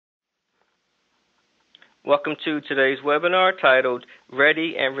Welcome to today's webinar titled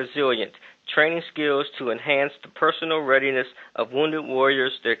Ready and Resilient, Training Skills to Enhance the Personal Readiness of Wounded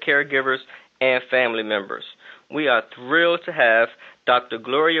Warriors, their caregivers, and family members. We are thrilled to have Dr.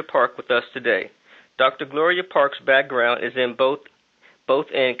 Gloria Park with us today. Dr. Gloria Park's background is in both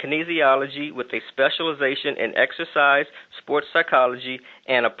in kinesiology with a specialization in exercise, sports psychology,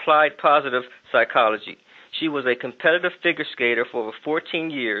 and applied positive psychology. She was a competitive figure skater for over 14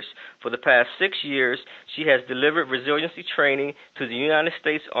 years. For the past 6 years, she has delivered resiliency training to the United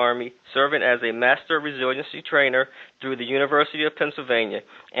States Army, serving as a Master Resiliency Trainer through the University of Pennsylvania,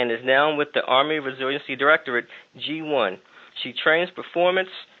 and is now with the Army Resiliency Directorate, G1. She trains performance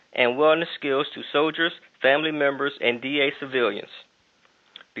and wellness skills to soldiers, family members, and DA civilians.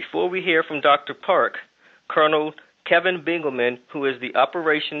 Before we hear from Dr. Park, Colonel Kevin Bingelman, who is the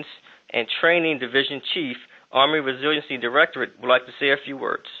Operations and Training Division Chief, Army Resiliency Directorate, would like to say a few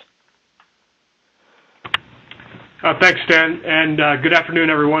words. Thanks, Stan, and good afternoon,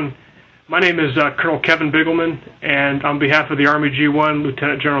 everyone. My name is Colonel Kevin Bingelman, and on behalf of the Army G1,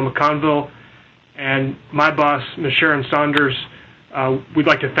 Lieutenant General McConville, and my boss, Ms. Sharon Saunders, we'd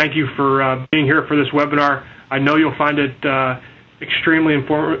like to thank you for being here for this webinar. I know you'll find it extremely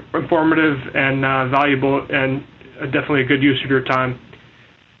informative and valuable, and definitely a good use of your time.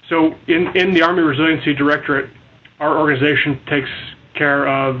 So in the Army Resiliency Directorate, our organization takes care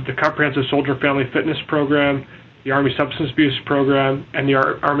of the Comprehensive Soldier Family Fitness Program, the Army Substance Abuse Program, and the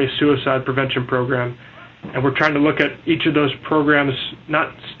Army Suicide Prevention Program. And we're trying to look at each of those programs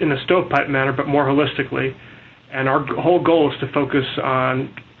not in a stovepipe manner, but more holistically. And our whole goal is to focus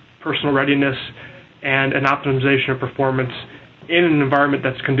on personal readiness and an optimization of performance in an environment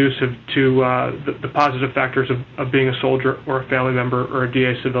that's conducive to the positive factors of being a soldier or a family member or a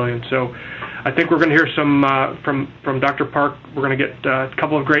DA civilian. So I think we're going to hear some from Dr. Park. We're going to get a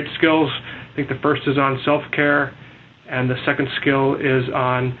couple of great skills. I think the first is on self-care, and the second skill is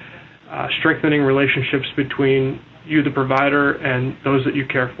on strengthening relationships between you, the provider, and those that you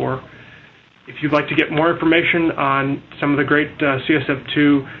care for. If you'd like to get more information on some of the great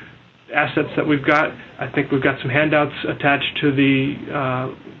CSF2 assets that we've got, I think we've got some handouts attached to the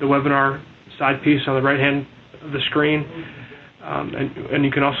webinar side piece on the right hand of the screen, and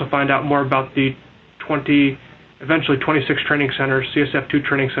you can also find out more about the eventually 26 training centers, CSF2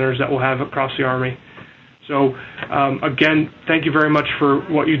 training centers that we'll have across the Army. So again, thank you very much for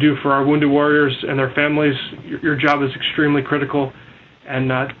what you do for our wounded warriors and their families. Your job is extremely critical, and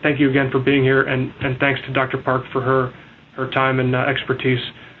thank you again for being here, and thanks to Dr. Park for her time and expertise.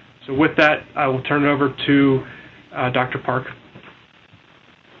 So with that, I will turn it over to Dr. Park.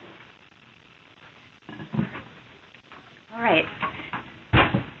 All right.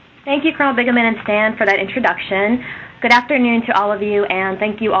 Thank you, Colonel Bingelman and Stan, for that introduction. Good afternoon to all of you, and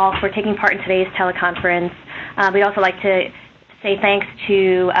thank you all for taking part in today's teleconference. We'd also like to say thanks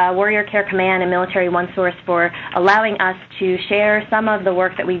to Warrior Care Command and Military OneSource for allowing us to share some of the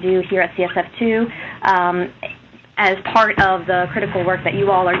work that we do here at CSF2 as part of the critical work that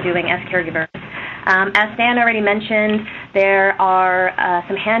you all are doing as caregivers. As Stan already mentioned, there are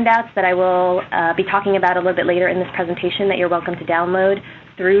some handouts that I will be talking about a little bit later in this presentation that you're welcome to download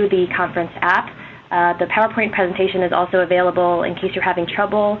through the conference app. The PowerPoint presentation is also available in case you're having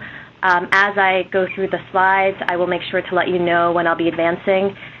trouble. As I go through the slides, I will make sure to let you know when I'll be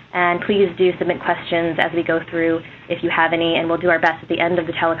advancing, and please do submit questions as we go through if you have any, and we'll do our best at the end of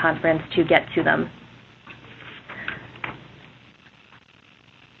the teleconference to get to them.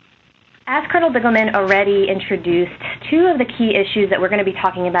 As Colonel Bingelman already introduced, two of the key issues that we're going to be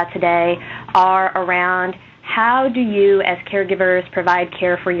talking about today are around how do you as caregivers provide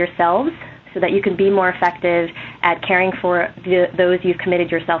care for yourselves so that you can be more effective at caring for those you've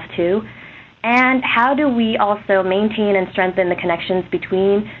committed yourself to, and how do we also maintain and strengthen the connections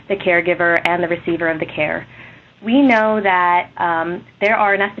between the caregiver and the receiver of the care. We know that there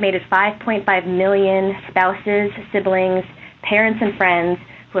are an estimated 5.5 million spouses, siblings, parents, and friends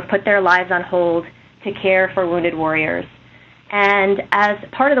who have put their lives on hold to care for wounded warriors. And as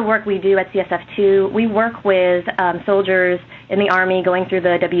part of the work we do at CSF2, we work with soldiers in the Army going through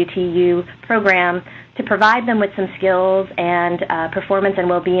the WTU program to provide them with some skills and performance and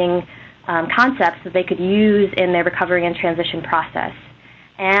well-being concepts that they could use in their recovery and transition process.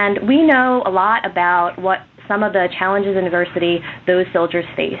 And we know a lot about what some of the challenges and adversity those soldiers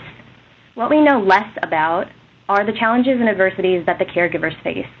face. What we know less about are the challenges and adversities that the caregivers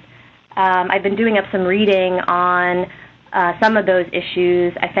face. I've been doing up some reading on some of those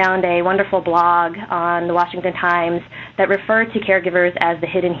issues. I found a wonderful blog on the Washington Times that referred to caregivers as the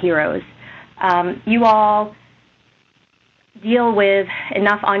hidden heroes. You all deal with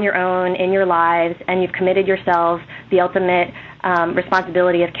enough on your own in your lives, and you've committed yourselves the ultimate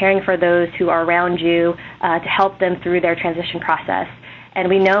responsibility of caring for those who are around you to help them through their transition process. And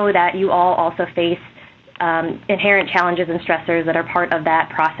we know that you all also face inherent challenges and stressors that are part of that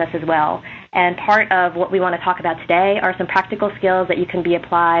process as well. And part of what we want to talk about today are some practical skills that can be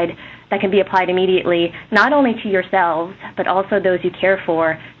applied immediately, not only to yourselves, but also those you care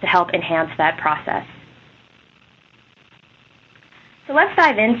for to help enhance that process. So let's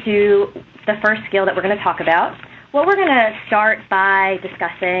dive into the first skill that we're going to talk about. What we're going to start by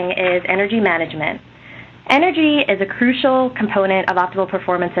discussing is energy management. Energy is a crucial component of optimal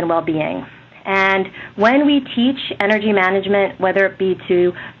performance and well-being. And when we teach energy management, whether it be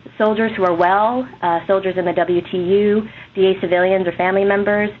to soldiers who are well, soldiers in the WTU, DA civilians, or family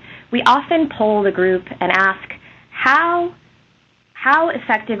members, we often poll the group and ask, how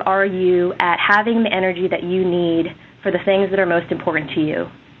effective are you at having the energy that you need for the things that are most important to you?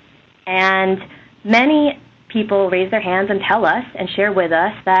 And many people raise their hands and tell us and share with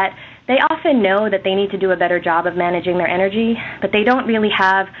us that they often know that they need to do a better job of managing their energy, but they don't really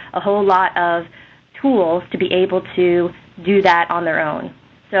have a whole lot of tools to be able to do that on their own.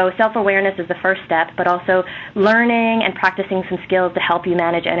 So self-awareness is the first step, but also learning and practicing some skills to help you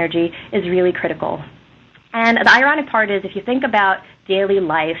manage energy is really critical. And the ironic part is, if you think about daily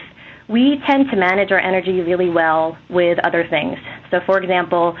life, we tend to manage our energy really well with other things. So, for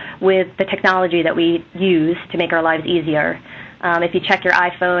example, with the technology that we use to make our lives easier. If you check your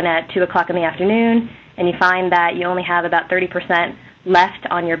iPhone at 2 o'clock in the afternoon and you find that you only have about 30% left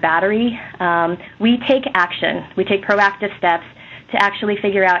on your battery, we take action. We take proactive steps to actually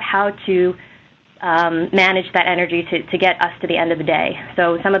figure out how to manage that energy to get us to the end of the day.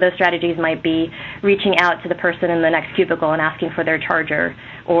 So some of those strategies might be reaching out to the person in the next cubicle and asking for their charger,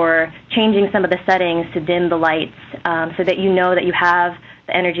 or changing some of the settings to dim the lights so that you know that you have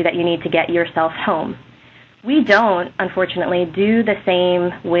the energy that you need to get yourself home. We don't, unfortunately, do the same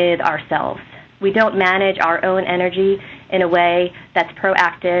with ourselves. We don't manage our own energy in a way that's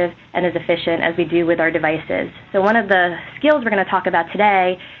proactive and as efficient as we do with our devices. So one of the skills we're going to talk about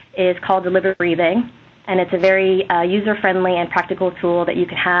today is called deliberate breathing, and it's a very user-friendly and practical tool that you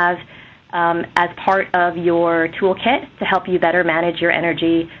can have as part of your toolkit to help you better manage your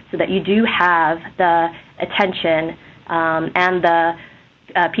energy so that you do have the attention and the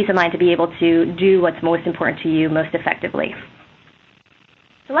peace of mind to be able to do what's most important to you most effectively.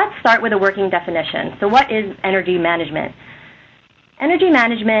 So let's start with a working definition. So what is energy management? Energy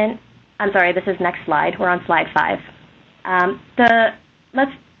management, this is next slide. We're on slide 5.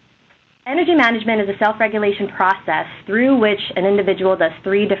 Energy management is a self-regulation process through which an individual does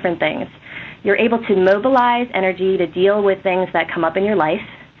 3 different things. You're able to mobilize energy to deal with things that come up in your life.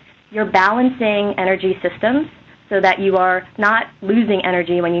 You're balancing energy systems so that you are not losing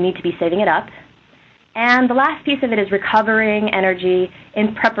energy when you need to be saving it up. And the last piece of it is recovering energy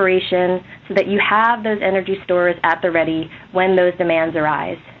in preparation so that you have those energy stores at the ready when those demands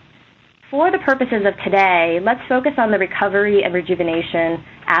arise. For the purposes of today, let's focus on the recovery and rejuvenation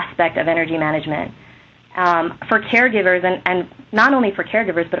aspect of energy management. For caregivers, and not only for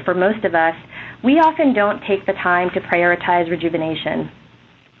caregivers, but for most of us, we often don't take the time to prioritize rejuvenation.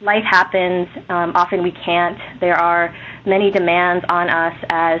 Life happens. Often we can't. There are many demands on us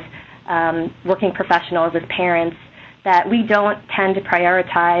as working professionals, as parents, that we don't tend to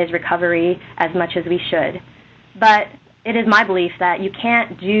prioritize recovery as much as we should. But it is my belief that you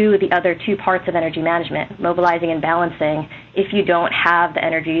can't do the other 2 parts of energy management, mobilizing and balancing, if you don't have the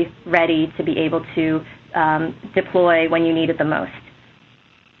energy ready to be able to deploy when you need it the most.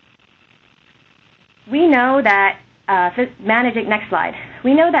 We know that next slide.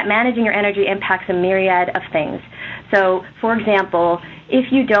 We know that managing your energy impacts a myriad of things. So, for example,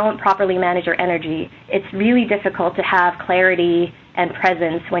 if you don't properly manage your energy, it's really difficult to have clarity and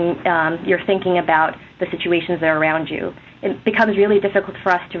presence when you're thinking about the situations that are around you. It becomes really difficult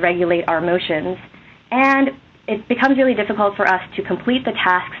for us to regulate our emotions, and it becomes really difficult for us to complete the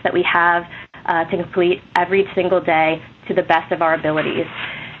tasks that we have to complete every single day to the best of our abilities.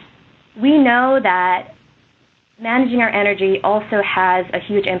 We know that managing our energy also has a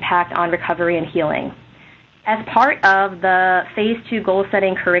huge impact on recovery and healing. As part of the Phase 2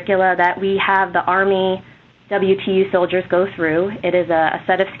 goal-setting curricula that we have the Army WTU soldiers go through, it is a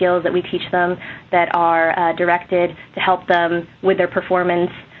set of skills that we teach them that are directed to help them with their performance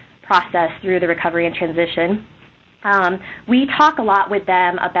process through the recovery and transition. We talk a lot with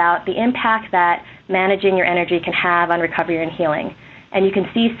them about the impact that managing your energy can have on recovery and healing. And you can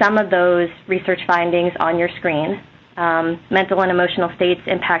see some of those research findings on your screen. Mental and emotional states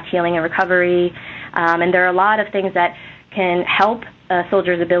impact healing and recovery. And there are a lot of things that can help a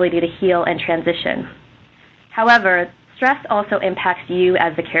soldier's ability to heal and transition. However, stress also impacts you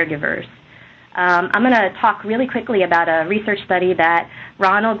as the caregivers. I'm going to talk really quickly about a research study that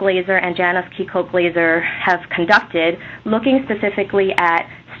Ronald Glazer and Janice Kikoke-Glazer have conducted, looking specifically at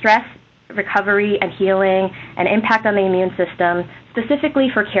stress, recovery, and healing, and impact on the immune system, specifically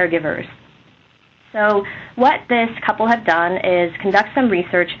for caregivers. So what this couple have done is conduct some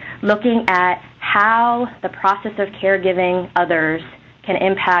research looking at how the process of caregiving others can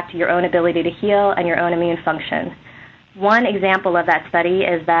impact your own ability to heal and your own immune function. One example of that study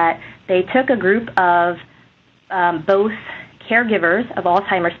is that they took a group of both caregivers of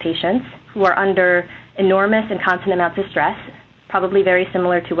Alzheimer's patients who are under enormous and constant amounts of stress, probably very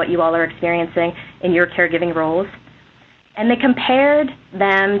similar to what you all are experiencing in your caregiving roles, and they compared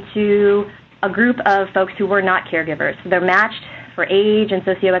them to a group of folks who were not caregivers. So they're matched for age and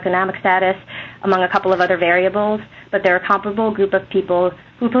socioeconomic status, among a couple of other variables, but they're a comparable group of people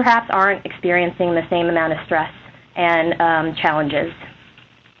who perhaps aren't experiencing the same amount of stress and challenges.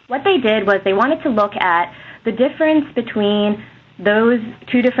 What they did was they wanted to look at the difference between those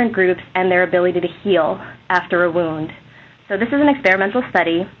two different groups and their ability to heal after a wound. So this is an experimental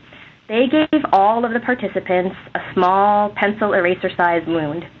study. They gave all of the participants a small pencil eraser-sized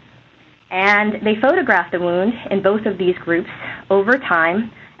wound, and they photographed the wound in both of these groups over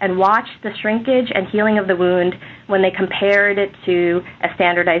time and watched the shrinkage and healing of the wound when they compared it to a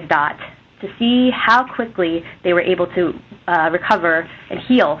standardized dot to see how quickly they were able to recover and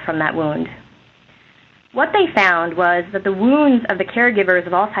heal from that wound. What they found was that the wounds of the caregivers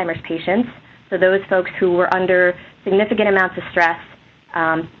of Alzheimer's patients, so those folks who were under significant amounts of stress,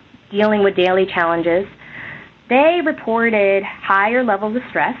 dealing with daily challenges, they reported higher levels of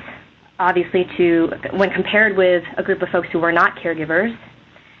stress, obviously when compared with a group of folks who were not caregivers.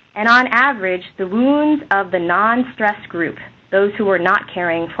 And on average, the wounds of the non-stress group, those who were not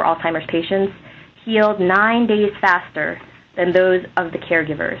caring for Alzheimer's patients, healed 9 days faster than those of the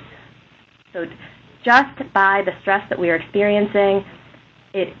caregivers. So just by the stress that we are experiencing,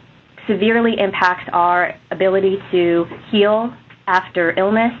 it severely impacts our ability to heal after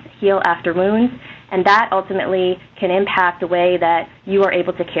illness, heal after wounds, and that ultimately can impact the way that you are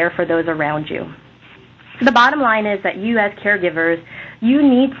able to care for those around you. So the bottom line is that you as caregivers, you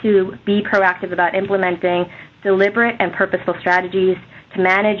need to be proactive about implementing deliberate and purposeful strategies to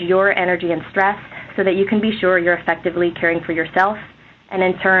manage your energy and stress so that you can be sure you're effectively caring for yourself and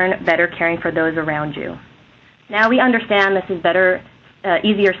in turn better caring for those around you. Now we understand this is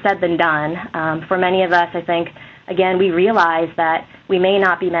easier said than done. For many of us, I think, again, we realize that we may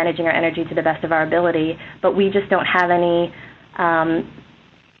not be managing our energy to the best of our ability, but we just don't have any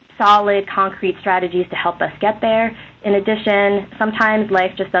solid, concrete strategies to help us get there. In addition, sometimes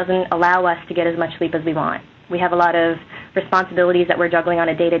life just doesn't allow us to get as much sleep as we want. We have a lot of responsibilities that we're juggling on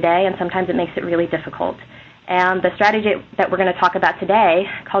a day-to-day, and sometimes it makes it really difficult. And the strategy that we're going to talk about today,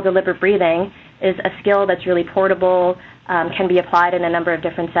 called deliberate breathing, is a skill that's really portable, can be applied in a number of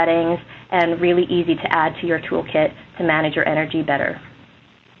different settings, and really easy to add to your toolkit to manage your energy better.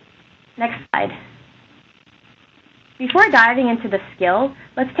 Next slide. Before diving into the skill,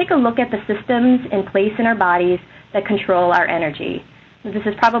 let's take a look at the systems in place in our bodies that control our energy. This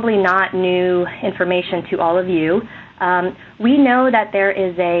is probably not new information to all of you. We know that there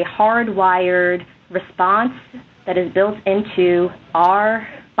is a hardwired response that is built into our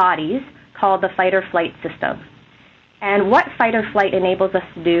bodies called the fight or flight system. And what fight or flight enables us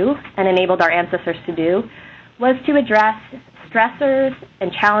to do, and enabled our ancestors to do, was to address stressors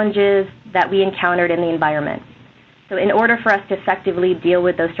and challenges that we encountered in the environment. So in order for us to effectively deal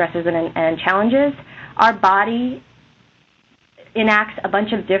with those stressors and challenges, our body enacts a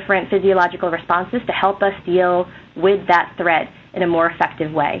bunch of different physiological responses to help us deal with that threat in a more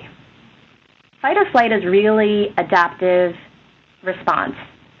effective way. Fight or flight is really adaptive response,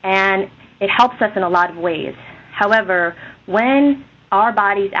 and it helps us in a lot of ways. However, when our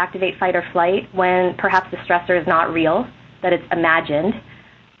bodies activate fight or flight, when perhaps the stressor is not real, that it's imagined,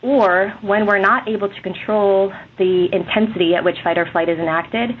 or when we're not able to control the intensity at which fight or flight is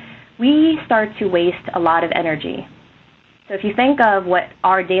enacted, we start to waste a lot of energy. So if you think of what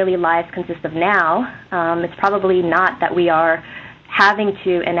our daily lives consist of now, it's probably not that we are having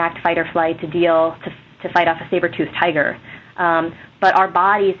to enact fight or flight to fight off a saber-toothed tiger. But our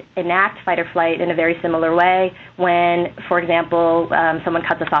bodies enact fight or flight in a very similar way when, for example, someone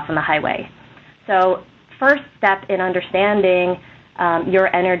cuts us off on the highway. So first step in understanding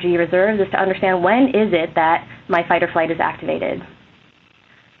your energy reserves is to understand when is it that my fight or flight is activated.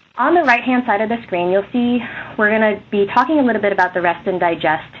 On the right-hand side of the screen, you'll see we're going to be talking a little bit about the rest and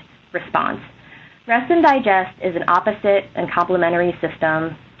digest response. Rest and digest is an opposite and complementary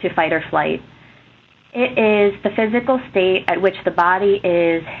system to fight or flight. It is the physical state at which the body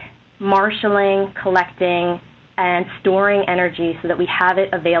is marshaling, collecting, and storing energy so that we have it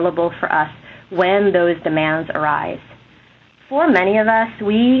available for us when those demands arise. For many of us,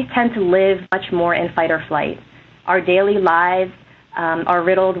 we tend to live much more in fight or flight. Our daily lives are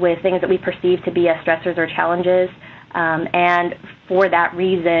riddled with things that we perceive to be as stressors or challenges, and for that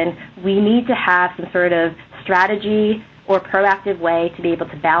reason, we need to have some sort of strategy or proactive way to be able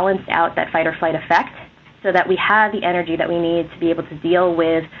to balance out that fight or flight effect so that we have the energy that we need to be able to deal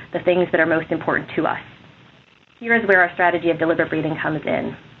with the things that are most important to us. Here is where our strategy of deliberate breathing comes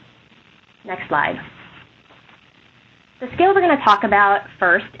in. Next slide. The skill we're going to talk about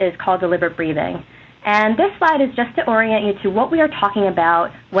first is called deliberate breathing. And this slide is just to orient you to what we are talking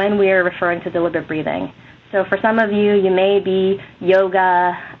about when we are referring to deliberate breathing. So for some of you, you may be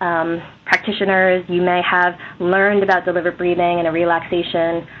yoga practitioners. You may have learned about deliberate breathing in a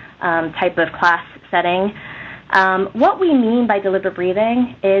relaxation type of class setting. What we mean by deliberate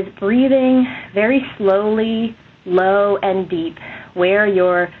breathing is breathing very slowly, low and deep, where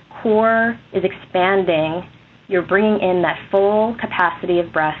your core is expanding. You're bringing in that full capacity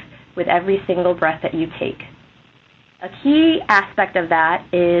of breath with every single breath that you take. A key aspect of that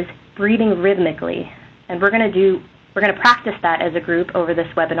is breathing rhythmically, and we're going to practice that as a group over this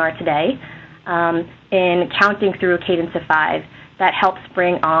webinar today in counting through a cadence of 5. That helps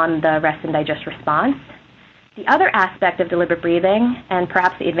bring on the rest and digest response. The other aspect of deliberate breathing, and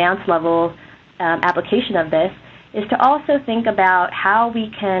perhaps the advanced level application of this, is to also think about how we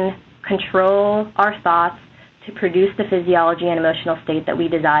can control our thoughts to produce the physiology and emotional state that we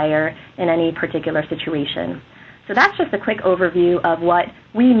desire in any particular situation. So that's just a quick overview of what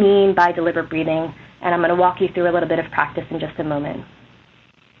we mean by deliberate breathing, and I'm going to walk you through a little bit of practice in just a moment.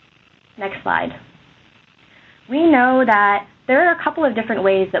 Next slide. We know that there are a couple of different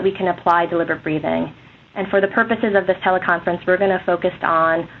ways that we can apply deliberate breathing, and for the purposes of this teleconference, we're going to focus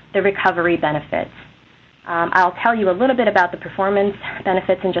on the recovery benefits. I'll tell you a little bit about the performance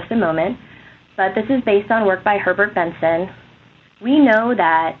benefits in just a moment, but this is based on work by Herbert Benson. We know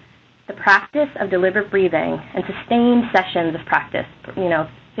that the practice of deliberate breathing and sustained sessions of practice,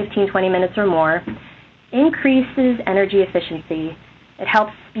 15, 20 minutes or more, increases energy efficiency. It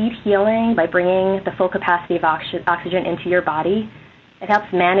helps speed healing by bringing the full capacity of oxygen into your body. It helps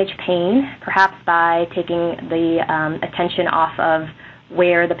manage pain, perhaps by taking the attention off of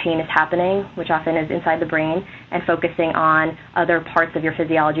where the pain is happening, which often is inside the brain, and focusing on other parts of your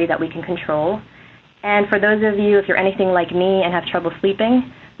physiology that we can control. And for those of you, if you're anything like me and have trouble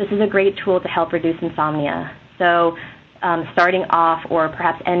sleeping, this is a great tool to help reduce insomnia. So starting off or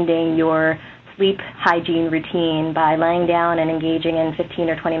perhaps ending your sleep hygiene routine by laying down and engaging in 15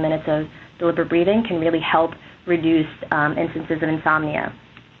 or 20 minutes of deliberate breathing can really help reduce instances of insomnia.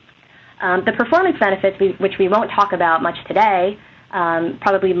 The performance benefits, which we won't talk about much today,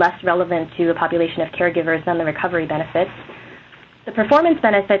 probably less relevant to a population of caregivers than the recovery benefits. The performance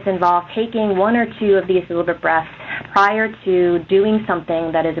benefits involve taking 1 or 2 of these deliberate breaths prior to doing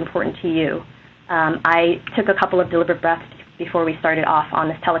something that is important to you. I took a couple of deliberate breaths before we started off on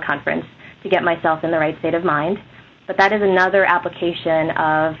this teleconference to get myself in the right state of mind. But that is another application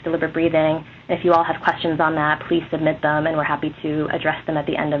of deliberate breathing. And if you all have questions on that, please submit them, and we're happy to address them at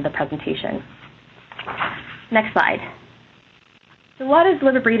the end of the presentation. Next slide. So what does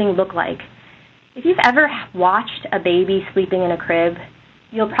deliberate breathing look like? If you've ever watched a baby sleeping in a crib,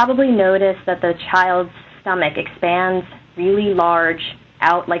 you'll probably notice that the child's stomach expands really large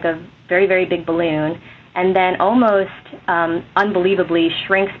out like a very, very big balloon, and then almost unbelievably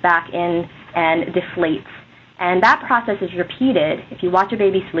shrinks back in and deflates. And that process is repeated, if you watch a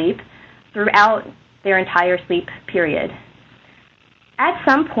baby sleep, throughout their entire sleep period. At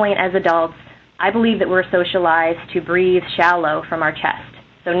some point as adults, I believe that we're socialized to breathe shallow from our chest.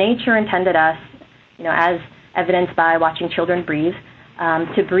 So nature intended us, as evidenced by watching children breathe,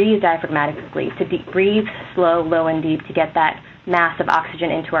 to breathe diaphragmatically, to breathe slow, low, and deep to get that mass of oxygen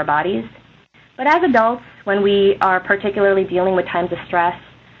into our bodies. But as adults, when we are particularly dealing with times of stress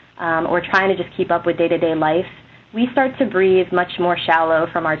or trying to just keep up with day-to-day life, we start to breathe much more shallow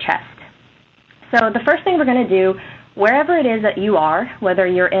from our chest. So the first thing we're going to do, wherever it is that you are, whether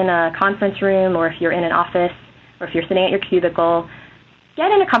you're in a conference room or if you're in an office or if you're sitting at your cubicle, get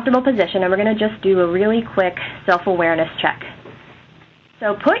in a comfortable position, and we're going to just do a really quick self-awareness check.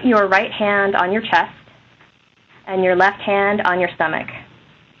 So put your right hand on your chest and your left hand on your stomach.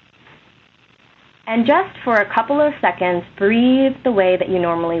 And just for a couple of seconds, breathe the way that you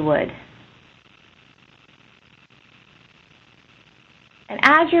normally would. And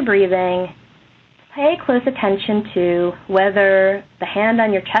as you're breathing, pay close attention to whether the hand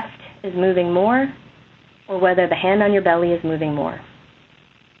on your chest is moving more or whether the hand on your belly is moving more.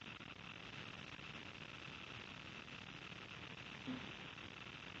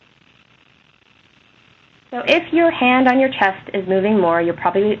 So if your hand on your chest is moving more, you're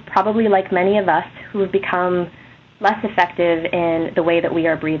probably like many of us who have become less effective in the way that we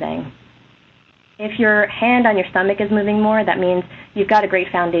are breathing. If your hand on your stomach is moving more, that means you've got a great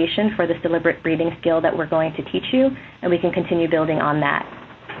foundation for this deliberate breathing skill that we're going to teach you, and we can continue building on that.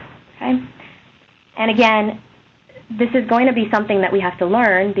 Okay? And again, this is going to be something that we have to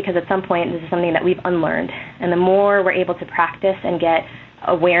learn because at some point this is something that we've unlearned. And the more we're able to practice and get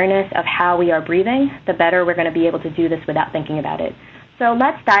awareness of how we are breathing, the better we're going to be able to do this without thinking about it. So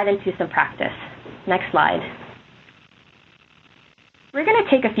let's dive into some practice. Next slide. We're going to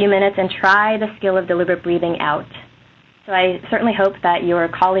take a few minutes and try the skill of deliberate breathing out. So I certainly hope that your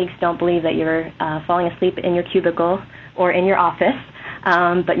colleagues don't believe that you're falling asleep in your cubicle or in your office,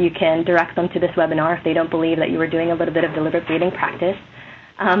 but you can direct them to this webinar if they don't believe that you were doing a little bit of deliberate breathing practice.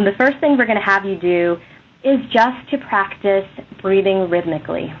 The first thing we're going to have you do is just to practice breathing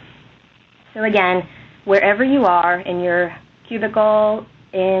rhythmically. So again, wherever you are, in your cubicle,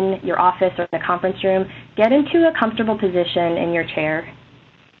 in your office, or in the conference room, get into a comfortable position in your chair.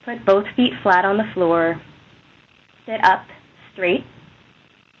 Put both feet flat on the floor. Sit up straight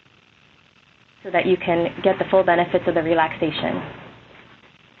so that you can get the full benefits of the relaxation.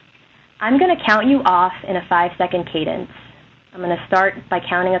 I'm going to count you off in a 5-second cadence. I'm going to start by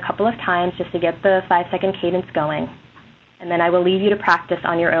counting a couple of times just to get the 5-second cadence going, and then I will leave you to practice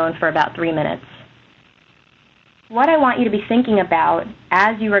on your own for about 3 minutes. What I want you to be thinking about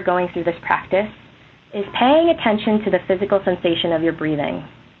as you are going through this practice is paying attention to the physical sensation of your breathing.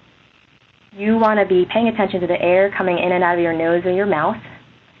 You want to be paying attention to the air coming in and out of your nose or your mouth,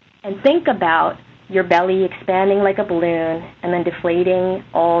 and think about your belly expanding like a balloon and then deflating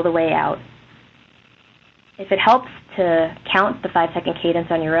all the way out. If it helps to count the 5-second cadence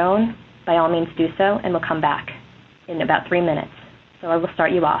on your own, by all means do so, and we'll come back in about 3 minutes. So I will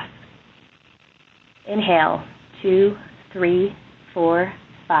start you off. Inhale, 2, 3, 4,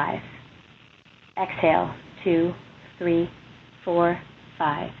 5. Exhale, 2, 3, 4,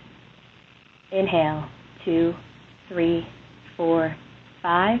 5. Inhale, 2, 3, 4,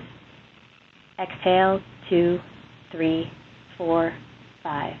 5. Exhale, 2, 3, 4,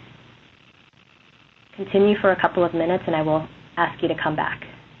 5. Continue for a couple of minutes, and I will ask you to come back.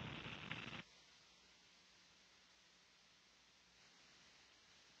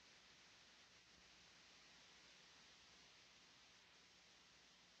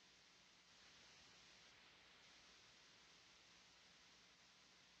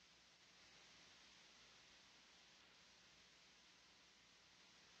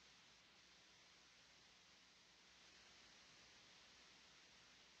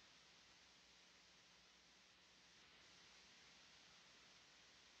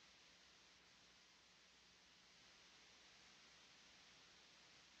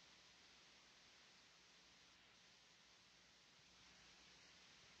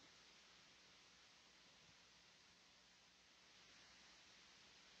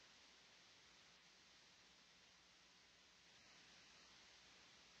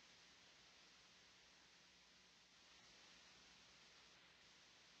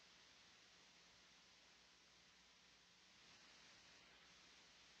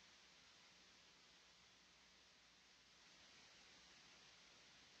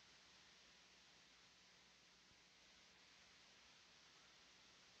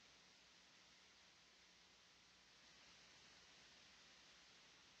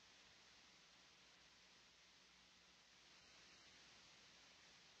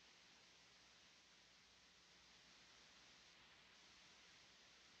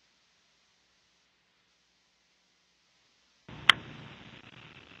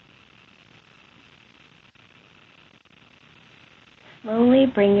 Slowly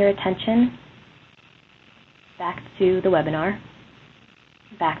bring your attention back to the webinar,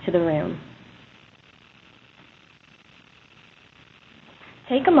 back to the room.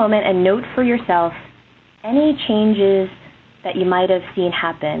 Take a moment and note for yourself any changes that you might have seen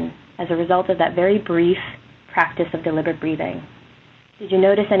happen as a result of that very brief practice of deliberate breathing. Did you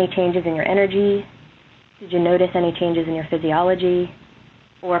notice any changes in your energy? Did you notice any changes in your physiology?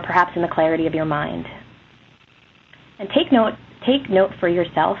 Or perhaps in the clarity of your mind? And take note for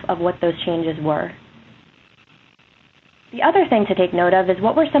yourself of what those changes were. The other thing to take note of is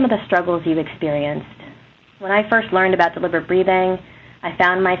what were some of the struggles you experienced. When I first learned about deliberate breathing, I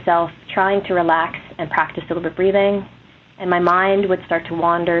found myself trying to relax and practice deliberate breathing, and my mind would start to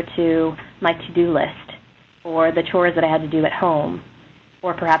wander to my to-do list or the chores that I had to do at home,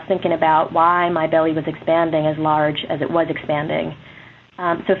 or perhaps thinking about why my belly was expanding as large as it was expanding.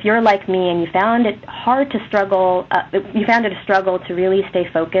 So if you're like me and you found it a struggle to really stay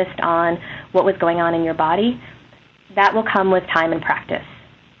focused on what was going on in your body, that will come with time and practice.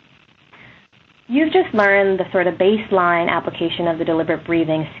 You've just learned the sort of baseline application of the deliberate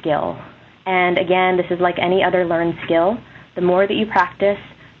breathing skill. And again, this is like any other learned skill. The more that you practice,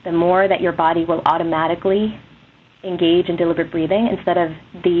 the more that your body will automatically engage in deliberate breathing instead of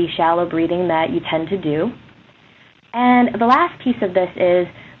the shallow breathing that you tend to do. And the last piece of this is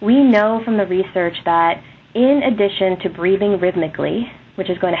we know from the research that in addition to breathing rhythmically, which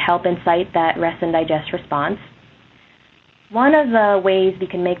is going to help incite that rest and digest response, one of the ways we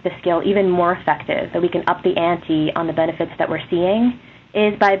can make this skill even more effective, that we can up the ante on the benefits that we're seeing,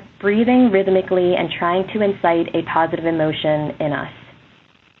 is by breathing rhythmically and trying to incite a positive emotion in us.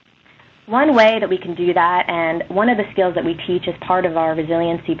 One way that we can do that, and one of the skills that we teach as part of our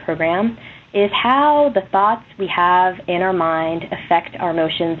resiliency program, is how the thoughts we have in our mind affect our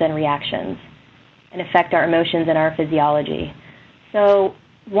emotions and reactions, and affect our emotions and our physiology. So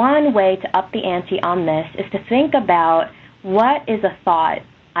one way to up the ante on this is to think about what is a thought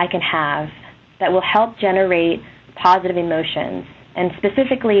I can have that will help generate positive emotions, and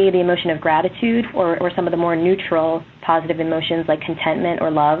specifically the emotion of gratitude or some of the more neutral positive emotions like contentment or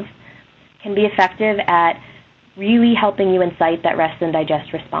love can be effective at really helping you incite that rest and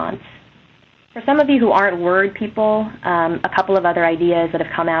digest response. For some of you who aren't word people, a couple of other ideas that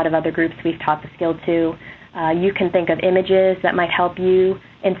have come out of other groups we've taught the skill to, you can think of images that might help you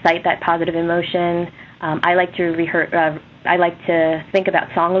incite that positive emotion. I like to think about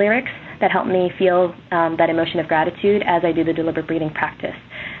song lyrics that help me feel that emotion of gratitude as I do the deliberate breathing practice.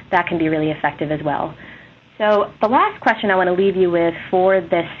 That can be really effective as well. So the last question I want to leave you with for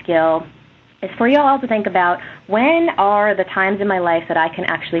this skill is for you all to think about, when are the times in my life that I can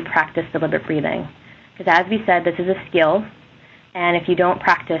actually practice deliberate breathing? Because as we said, this is a skill, and if you don't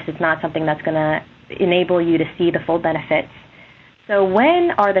practice, it's not something that's going to enable you to see the full benefits. So when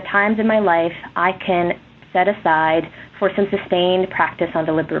are the times in my life I can set aside for some sustained practice on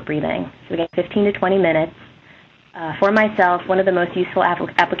deliberate breathing? So again, 15 to 20 minutes. For myself, one of the most useful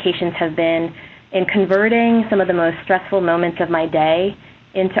applications have been in converting some of the most stressful moments of my day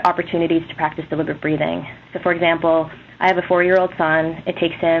into opportunities to practice deliberate breathing. So for example, I have a 4-year-old son. It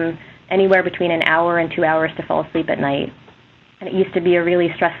takes him anywhere between an hour and 2 hours to fall asleep at night. And it used to be a really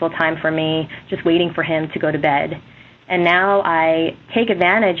stressful time for me just waiting for him to go to bed. And now I take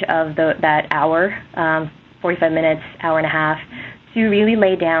advantage of that hour, 45 minutes, hour and a half, to really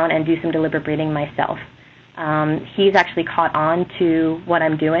lay down and do some deliberate breathing myself. He's actually caught on to what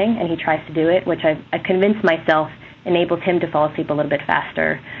I'm doing, and he tries to do it, which I've convinced myself enables him to fall asleep a little bit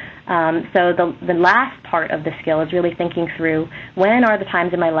faster. So the last part of the skill is really thinking through, when are the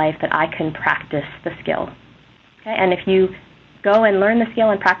times in my life that I can practice the skill? Okay? And if you go and learn the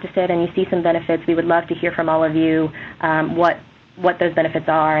skill and practice it and you see some benefits, we would love to hear from all of you what those benefits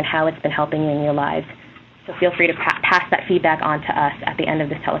are and how it's been helping you in your lives. So feel free to pass that feedback on to us at the end of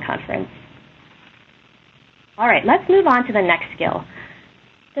this teleconference. All right, let's move on to the next skill.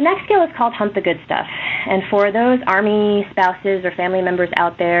 The next skill is called Hunt the Good Stuff. And for those Army spouses or family members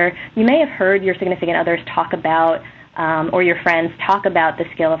out there, you may have heard your significant others talk about, or your friends talk about the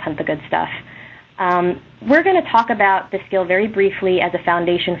skill of Hunt the Good Stuff. We're going to talk about the skill very briefly as a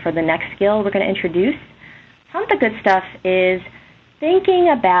foundation for the next skill we're going to introduce. Hunt the Good Stuff is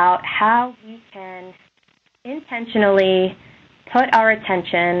thinking about how we can intentionally put our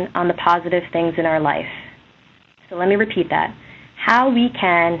attention on the positive things in our life. So let me repeat that. How we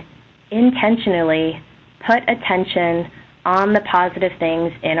can intentionally put attention on the positive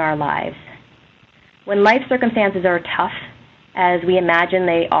things in our lives. When life circumstances are tough, as we imagine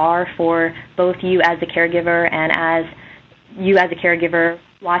they are for both you as a caregiver and as you as a caregiver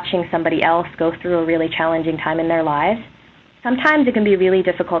watching somebody else go through a really challenging time in their lives, sometimes it can be really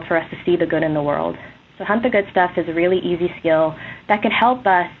difficult for us to see the good in the world. So Hunt the Good Stuff is a really easy skill that can help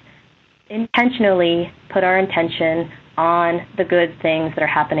us intentionally put our intention on the good things that are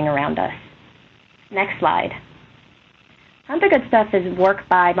happening around us. Next slide. Hunt the Good Stuff is work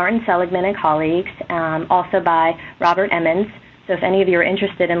by Martin Seligman and colleagues, also by Robert Emmons. So if any of you are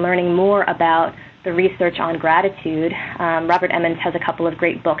interested in learning more about the research on gratitude, Robert Emmons has a couple of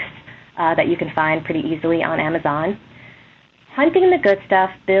great books that you can find pretty easily on Amazon. Hunting the Good Stuff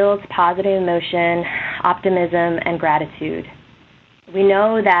builds positive emotion, optimism, and gratitude. We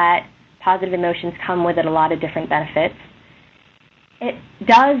know that positive emotions come with it a lot of different benefits. It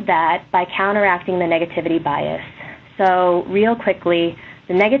does that by counteracting the negativity bias. So real quickly,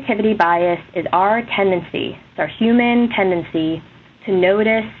 The negativity bias is our tendency, it's our human tendency to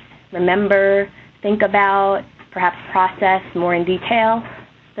notice, remember, think about, perhaps process more in detail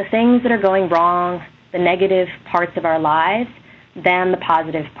the things that are going wrong, the negative parts of our lives, than the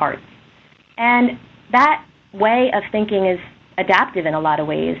positive parts. And that way of thinking is adaptive in a lot of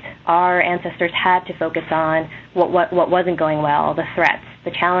ways. Our ancestors had to focus on what wasn't going well, the threats,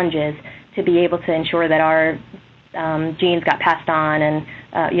 the challenges, to be able to ensure that our genes got passed on and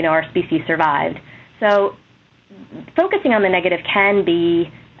our species survived. So focusing on the negative can be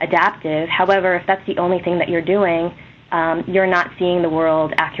adaptive. However, if that's the only thing that you're doing, you're not seeing the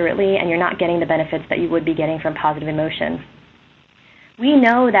world accurately and you're not getting the benefits that you would be getting from positive emotion. We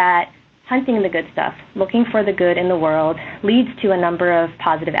know that hunting the good stuff, looking for the good in the world, leads to a number of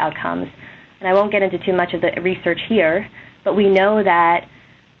positive outcomes. And I won't get into too much of the research here, but we know that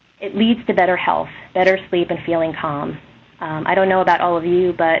it leads to better health, better sleep, and feeling calm. I don't know about all of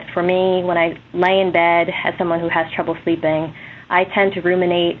you, but for me, when I lay in bed as someone who has trouble sleeping, I tend to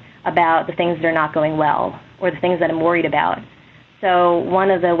ruminate about the things that are not going well or the things that I'm worried about. So one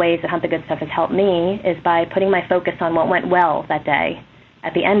of the ways that Hunt the Good Stuff has helped me is by putting my focus on what went well that day,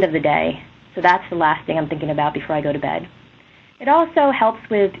 at the end of the day. So that's the last thing I'm thinking about before I go to bed. It also helps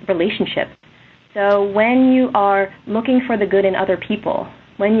with relationships. So when you are looking for the good in other people,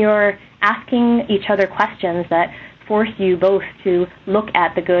 when you're asking each other questions that force you both to look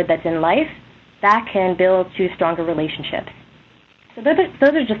at the good that's in life, that can build to stronger relationships. So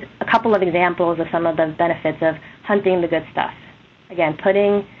those are just a couple of examples of some of the benefits of hunting the good stuff. Again,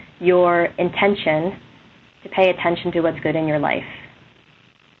 putting your intention to pay attention to what's good in your life.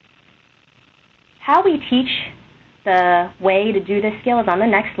 How we teach the way to do this skill is on the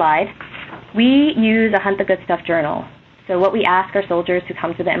next slide. We use a Hunt the Good Stuff journal. So what we ask our soldiers who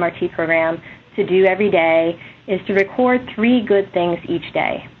come to the MRT program to do every day is to record 3 good things each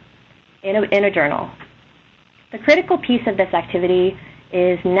day in a journal. The critical piece of this activity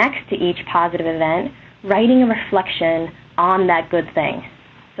is next to each positive event, writing a reflection on that good thing.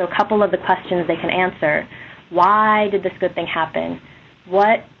 So a couple of the questions they can answer. Why did this good thing happen?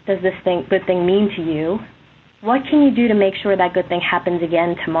 What does this good thing mean to you? What can you do to make sure that good thing happens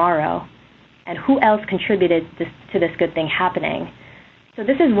again tomorrow? And who else contributed to this good thing happening? So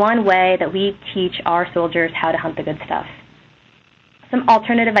this is one way that we teach our soldiers how to hunt the good stuff. Some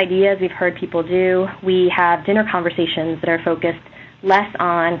alternative ideas we've heard people do. We have dinner conversations that are focused less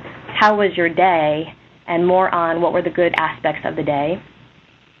on how was your day and more on what were the good aspects of the day.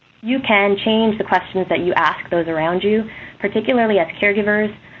 You can change the questions that you ask those around you, particularly as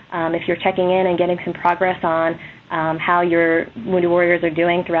caregivers. If you're checking in and getting some progress on how your wounded warriors are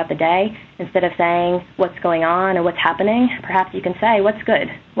doing throughout the day, instead of saying what's going on or what's happening, perhaps you can say what's good.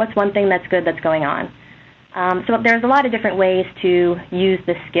 What's one thing that's good that's going on? So there's a lot of different ways to use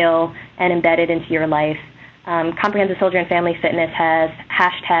this skill and embed it into your life. Comprehensive Soldier and Family Fitness has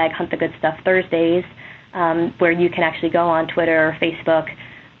hashtag Hunt the Good Stuff Thursdays, where you can actually go on Twitter or Facebook,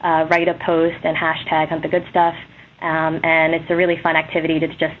 write a post and hashtag Hunt the Good Stuff. And it's a really fun activity to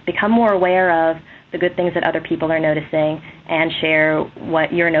just become more aware of the good things that other people are noticing and share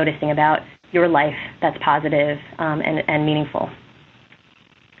what you're noticing about your life that's positive and meaningful.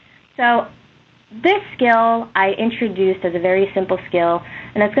 So this skill I introduced as a very simple skill,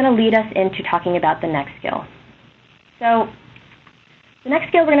 and that's going to lead us into talking about the next skill. So the next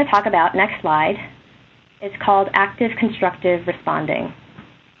skill we're going to talk about, next slide, is called active constructive responding.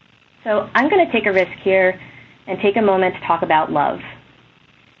 So I'm going to take a risk here and take a moment to talk about love.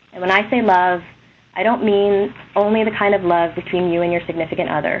 And when I say love, I don't mean only the kind of love between you and your significant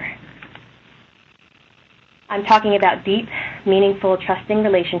other. I'm talking about deep, meaningful, trusting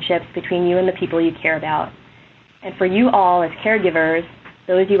relationships between you and the people you care about. And for you all as caregivers,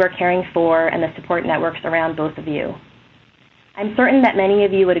 those you are caring for and the support networks around both of you. I'm certain that many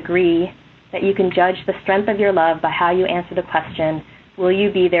of you would agree that you can judge the strength of your love by how you answer the question, will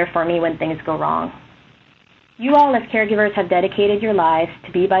you be there for me when things go wrong? You all as caregivers have dedicated your lives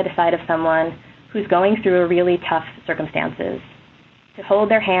to be by the side of someone who's going through a really tough circumstances, to hold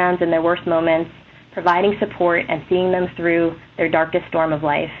their hands in their worst moments, providing support and seeing them through their darkest storm of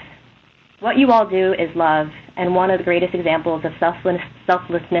life. What you all do is love, and one of the greatest examples of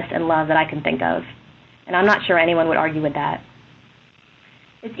selflessness and love that I can think of. And I'm not sure anyone would argue with that.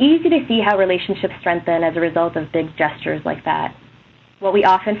 It's easy to see how relationships strengthen as a result of big gestures like that. What we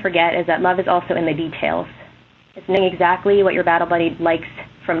often forget is that love is also in the details. It's knowing exactly what your battle buddy likes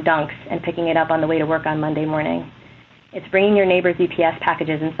from Dunks and picking it up on the way to work on Monday morning. It's bringing your neighbor's UPS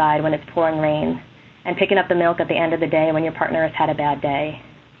packages inside when it's pouring rain and picking up the milk at the end of the day when your partner has had a bad day.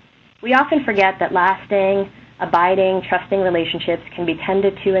 We often forget that lasting, abiding, trusting relationships can be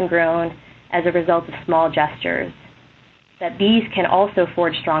tended to and grown as a result of small gestures. That these can also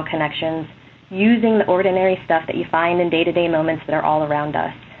forge strong connections using the ordinary stuff that you find in day-to-day moments that are all around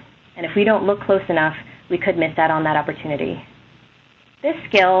us. And if we don't look close enough, we could miss out on that opportunity. This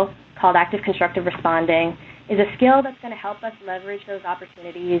skill, called active constructive responding, is a skill that's going to help us leverage those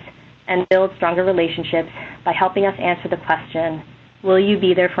opportunities and build stronger relationships by helping us answer the question, will you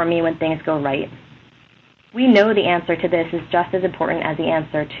be there for me when things go right? We know the answer to this is just as important as the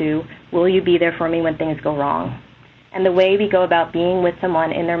answer to, will you be there for me when things go wrong? And the way we go about being with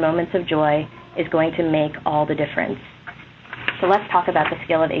someone in their moments of joy is going to make all the difference. So let's talk about the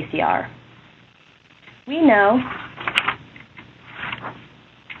skill of ACR. We know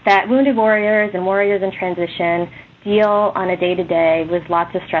that wounded warriors and warriors in transition deal on a day-to-day with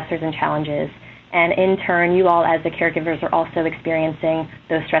lots of stressors and challenges. And in turn, you all as the caregivers are also experiencing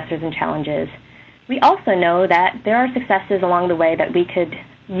those stressors and challenges. We also know that there are successes along the way that we could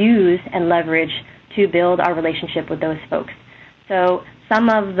use and leverage to build our relationship with those folks. So some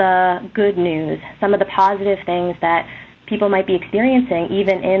of the good news, some of the positive things that people might be experiencing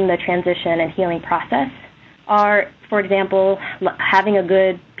even in the transition and healing process are, for example, having a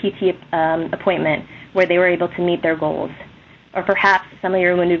good PT appointment where they were able to meet their goals. Or perhaps some of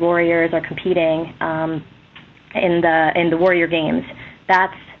your wounded warriors are competing in the warrior games.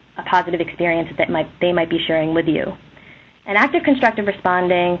 That's a positive experience that they might be sharing with you. And active constructive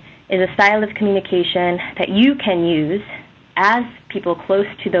responding is a style of communication that you can use as people close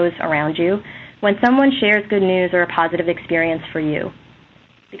to those around you when someone shares good news or a positive experience for you.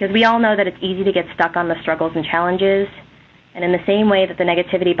 Because we all know that it's easy to get stuck on the struggles and challenges, and in the same way that the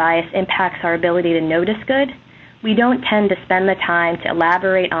negativity bias impacts our ability to notice good, we don't tend to spend the time to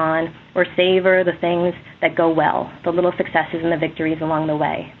elaborate on or savor the things that go well, the little successes and the victories along the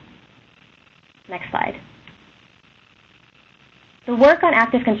way. Next slide. The work on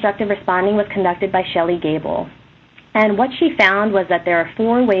active constructive responding was conducted by Shelley Gable. And what she found was that there are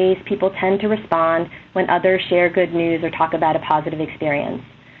 4 ways people tend to respond when others share good news or talk about a positive experience.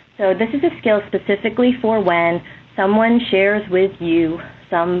 So this is a skill specifically for when someone shares with you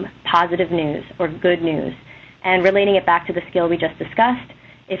some positive news or good news. And relating it back to the skill we just discussed,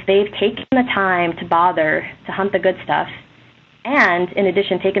 if they've taken the time to bother to hunt the good stuff, and in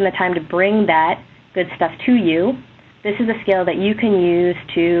addition taken the time to bring that good stuff to you, this is a skill that you can use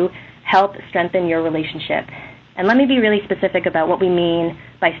to help strengthen your relationship. And let me be really specific about what we mean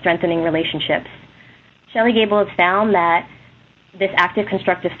by strengthening relationships. Shelley Gable has found that this active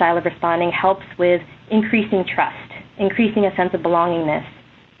constructive style of responding helps with increasing trust, increasing a sense of belongingness,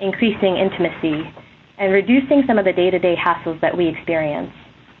 increasing intimacy, and reducing some of the day-to-day hassles that we experience.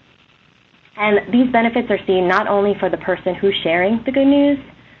 And these benefits are seen not only for the person who's sharing the good news,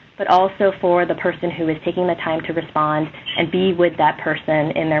 but also for the person who is taking the time to respond and be with that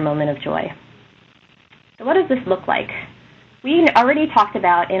person in their moment of joy. So what does this look like? We already talked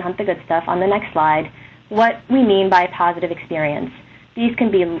about in Hunt the Good Stuff on the next slide what we mean by a positive experience. These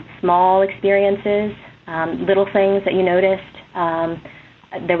can be small experiences, little things that you noticed.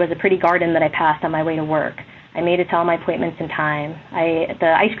 There was a pretty garden that I passed on my way to work. I made it to all my appointments in time.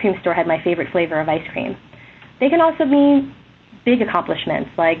 The ice cream store had my favorite flavor of ice cream. They can also mean big accomplishments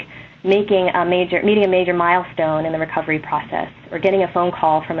like meeting a major milestone in the recovery process or getting a phone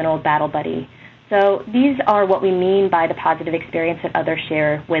call from an old battle buddy. So these are what we mean by the positive experience that others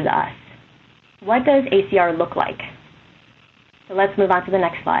share with us. What does ACR look like? So let's move on to the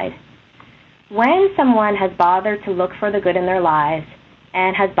next slide. When someone has bothered to look for the good in their lives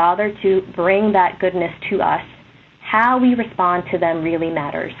and has bothered to bring that goodness to us, how we respond to them really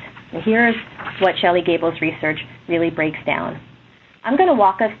matters. And here's what Shelley Gable's research really breaks down. I'm going to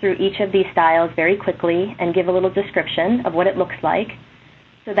walk us through each of these styles very quickly and give a little description of what it looks like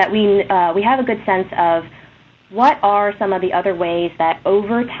so that we have a good sense of what are some of the other ways that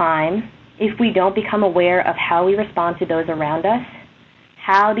over time, if we don't become aware of how we respond to those around us,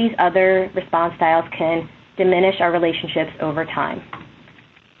 how these other response styles can diminish our relationships over time.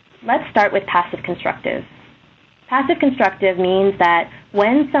 Let's start with passive constructive. Passive constructive means that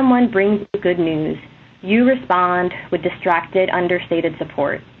when someone brings you good news, you respond with distracted, understated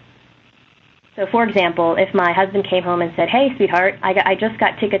support. So for example, if my husband came home and said, hey, sweetheart, I just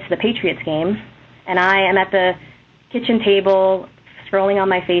got tickets to the Patriots game, and I am at the kitchen table scrolling on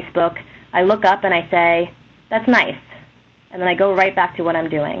my Facebook, I look up and I say, that's nice, and then I go right back to what I'm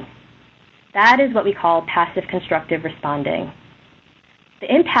doing. That is what we call passive constructive responding.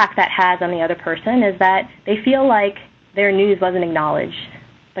 The impact that has on the other person is that they feel like their news wasn't acknowledged.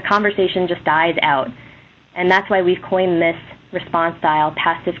 The conversation just dies out. And that's why we've coined this response style,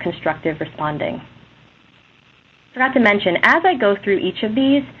 passive constructive responding. Forgot to mention, as I go through each of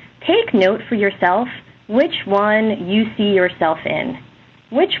these, take note for yourself which one you see yourself in.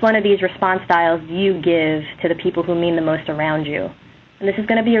 Which one of these response styles do you give to the people who mean the most around you? And this is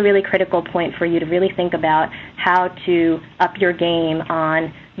going to be a really critical point for you to really think about how to up your game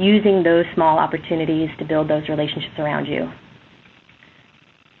on using those small opportunities to build those relationships around you.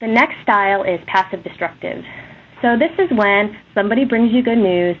 The next style is passive-destructive. So this is when somebody brings you good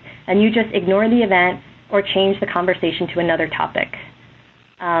news and you just ignore the event or change the conversation to another topic.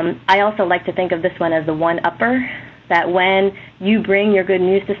 I also like to think of this one as the one-upper, that when you bring your good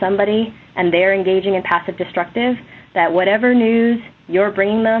news to somebody and they're engaging in passive-destructive, that whatever news you're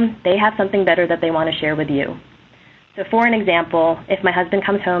bringing them, they have something better that they want to share with you. So for an example, if my husband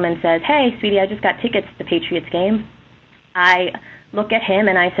comes home and says, "Hey, sweetie, I just got tickets to the Patriots game," I look at him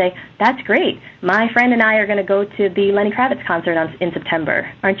and I say, "That's great. My friend and I are going to go to the Lenny Kravitz concert in September.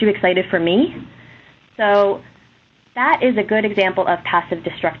 Aren't you excited for me?" So that is a good example of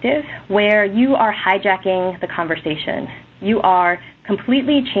passive-destructive, where you are hijacking the conversation. You are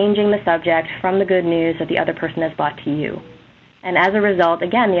completely changing the subject from the good news that the other person has brought to you. And as a result,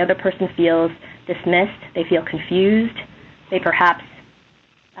 again, the other person feels dismissed, they feel confused, they perhaps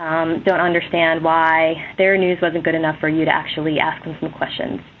don't understand why their news wasn't good enough for you to actually ask them some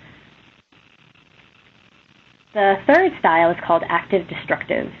questions. The third style is called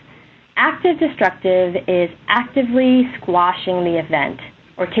active-destructive. Active-destructive is actively squashing the event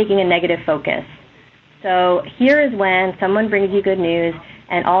or taking a negative focus. So here is when someone brings you good news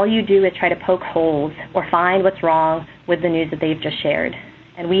and all you do is try to poke holes or find what's wrong with the news that they've just shared.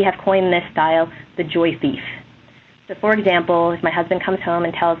 And we have coined this style the joy thief. So for example, if my husband comes home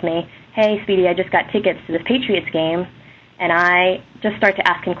and tells me, "Hey, sweetie, I just got tickets to this Patriots game," and I just start to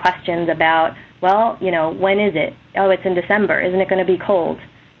ask him questions about, "Well, when is it? Oh, it's in December. Isn't it going to be cold?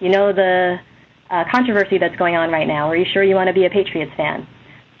 You know the controversy that's going on right now. Are you sure you want to be a Patriots fan?"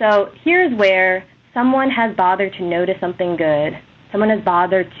 So here's where someone has bothered to notice something good. Someone has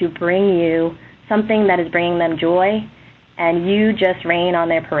bothered to bring you something that is bringing them joy, and you just rain on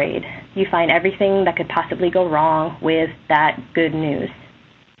their parade. You find everything that could possibly go wrong with that good news.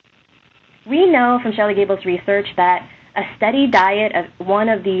 We know from Shelley Gable's research that a steady diet of one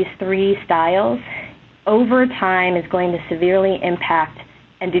of these three styles over time is going to severely impact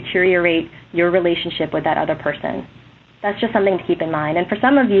and deteriorate your relationship with that other person. That's just something to keep in mind. And for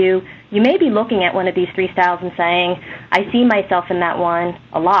some of you, you may be looking at one of these three styles and saying, "I see myself in that one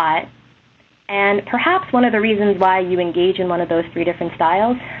a lot." And perhaps one of the reasons why you engage in one of those three different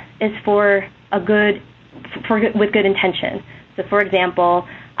styles is with good intention. So for example,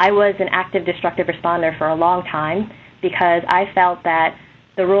 I was an active destructive responder for a long time because I felt that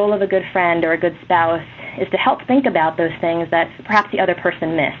the role of a good friend or a good spouse is to help think about those things that perhaps the other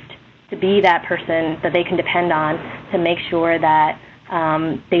person missed, to be that person that they can depend on to make sure that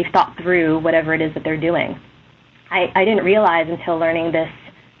they've thought through whatever it is that they're doing. I didn't realize until learning this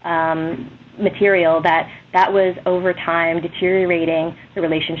material that was over time deteriorating the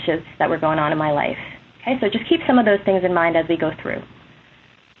relationships that were going on in my life. Okay, so just keep some of those things in mind as we go through.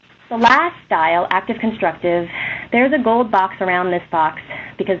 The last style, active constructive, there's a gold box around this box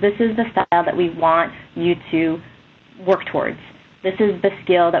because this is the style that we want you to work towards. This is the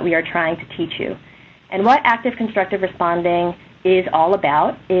skill that we are trying to teach you. And what active constructive responding is all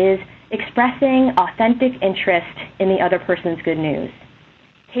about is expressing authentic interest in the other person's good news.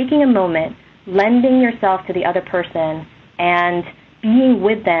 Taking a moment, lending yourself to the other person, and being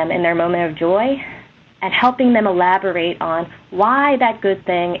with them in their moment of joy, and helping them elaborate on why that good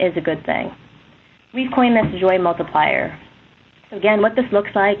thing is a good thing. We've coined this joy multiplier. So again, what this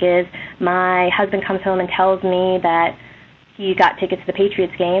looks like is my husband comes home and tells me that he got tickets to the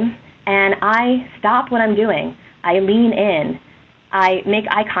Patriots game, and I stop what I'm doing. I lean in. I make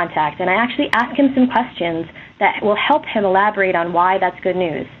eye contact, and I actually ask him some questions that will help him elaborate on why that's good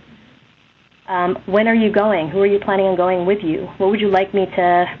news. When are you going? Who are you planning on going with you? What would you like me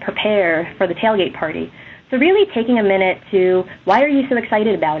to prepare for the tailgate party? So really taking a minute to, why are you so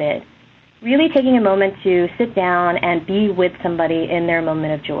excited about it? Really taking a moment to sit down and be with somebody in their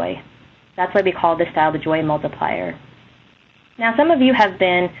moment of joy. That's why we call this style the joy multiplier. Now, some of you have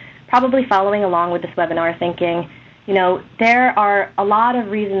been probably following along with this webinar thinking, there are a lot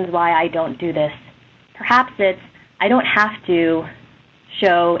of reasons why I don't do this. Perhaps it's I don't have to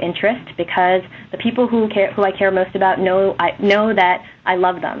show interest because the people who I care most about know that I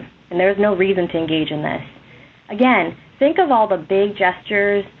love them, and there's no reason to engage in this. Again, think of all the big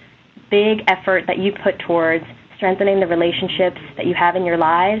gestures, big effort that you put towards strengthening the relationships that you have in your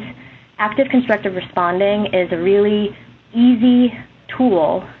lives. Active constructive responding is a really easy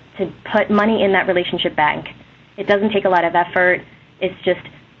tool to put money in that relationship bank. It doesn't take a lot of effort. It's just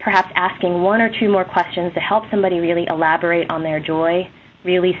perhaps asking one or two more questions to help somebody really elaborate on their joy,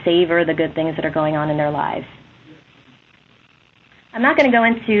 really savor the good things that are going on in their lives. I'm not going to go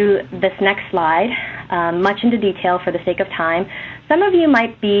into this next slide much into detail for the sake of time. Some of you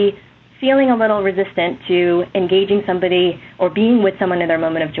might be feeling a little resistant to engaging somebody or being with someone in their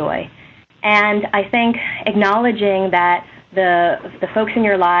moment of joy. And I think acknowledging that the folks in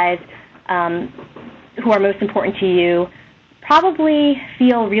your lives who are most important to you probably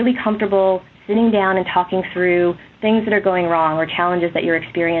feel really comfortable sitting down and talking through things that are going wrong or challenges that you're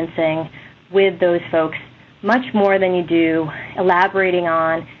experiencing with those folks much more than you do elaborating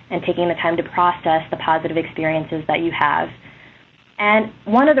on and taking the time to process the positive experiences that you have. And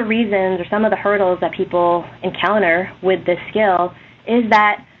one of the reasons or some of the hurdles that people encounter with this skill is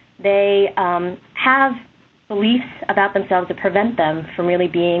that they have beliefs about themselves that prevent them from really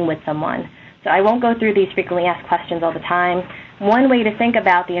being with someone. So I won't go through these frequently asked questions all the time. One way to think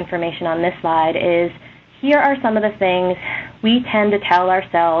about the information on this slide is here are some of the things we tend to tell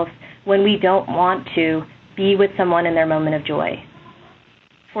ourselves when we don't want to be with someone in their moment of joy.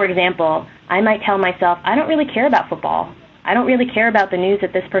 For example, I might tell myself, I don't really care about football. I don't really care about the news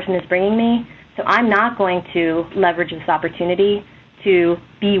that this person is bringing me, so I'm not going to leverage this opportunity to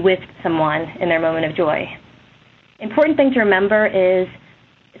be with someone in their moment of joy. Important thing to remember is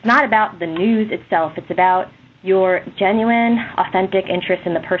it's not about the news itself. It's about your genuine, authentic interest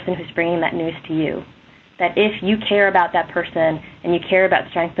in the person who's bringing that news to you. That if you care about that person and you care about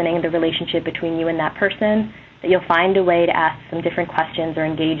strengthening the relationship between you and that person, that you'll find a way to ask some different questions or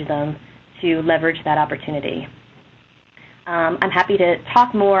engage them to leverage that opportunity. I'm happy to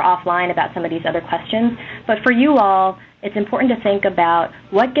talk more offline about some of these other questions, but for you all, it's important to think about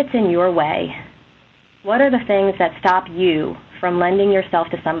what gets in your way. What are the things that stop you from lending yourself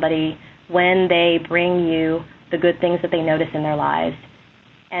to somebody when they bring you the good things that they notice in their lives?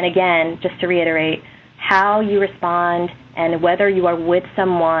 And again, just to reiterate, how you respond and whether you are with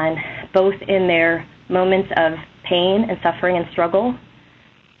someone both in their moments of pain and suffering and struggle,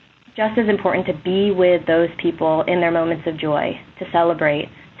 just as important to be with those people in their moments of joy, to celebrate,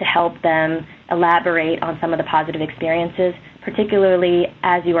 to help them elaborate on some of the positive experiences, particularly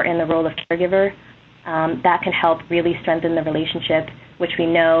as you are in the role of caregiver. That can help really strengthen the relationship, which we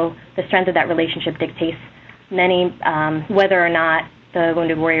know the strength of that relationship dictates whether or not the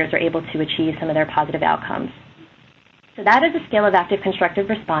wounded warriors are able to achieve some of their positive outcomes. So that is a skill of active constructive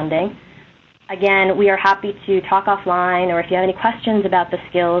responding. Again, we are happy to talk offline, or if you have any questions about the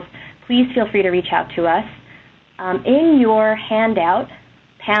skills, please feel free to reach out to us. In your handout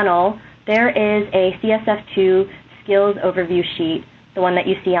panel, there is a CSF2 skills overview sheet, the one that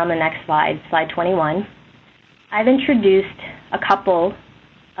you see on the next slide, slide 21. I've introduced a couple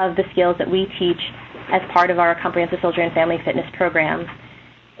of the skills that we teach as part of our Comprehensive Soldier and Family Fitness program.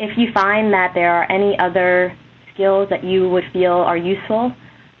 If you find that there are any other skills that you would feel are useful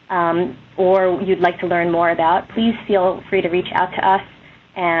or you'd like to learn more about, please feel free to reach out to us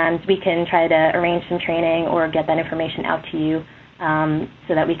and we can try to arrange some training or get that information out to you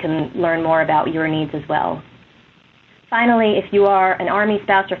so that we can learn more about your needs as well. Finally, if you are an Army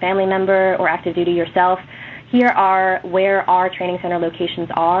spouse or family member or active duty yourself, here are where our training center locations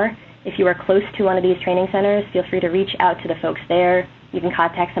are. If you are close to one of these training centers, feel free to reach out to the folks there. You can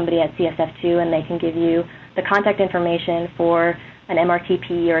contact somebody at CSF2 and they can give you the contact information for an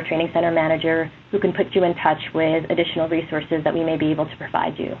MRTP or a training center manager who can put you in touch with additional resources that we may be able to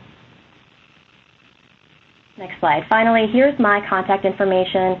provide you. Next slide. Finally, here's my contact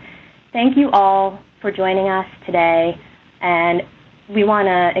information. Thank you all for joining us today, and we want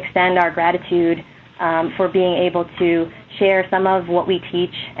to extend our gratitude for being able to share some of what we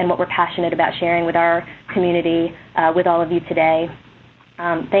teach and what we're passionate about sharing with our community, with all of you today.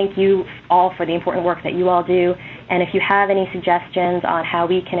 Thank you all for the important work that you all do, and if you have any suggestions on how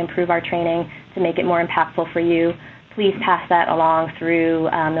we can improve our training to make it more impactful for you, please pass that along through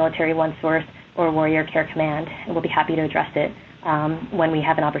Military One Source or Warrior Care Command, and we'll be happy to address it when we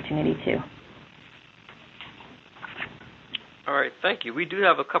have an opportunity to. All right, thank you. We do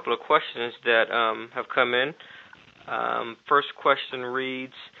have a couple of questions that have come in. First question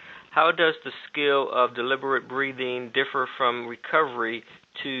reads, how does the skill of deliberate breathing differ from recovery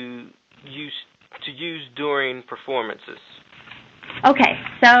to use during performances? Okay,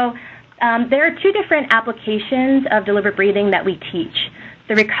 so there are two different applications of deliberate breathing that we teach.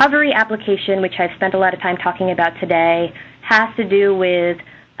 The recovery application, which I've spent a lot of time talking about today, has to do with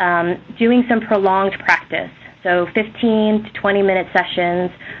doing some prolonged practice. So 15 to 20-minute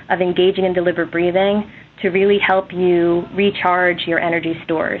sessions of engaging in deliberate breathing to really help you recharge your energy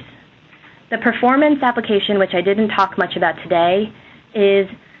stores. The performance application, which I didn't talk much about today, is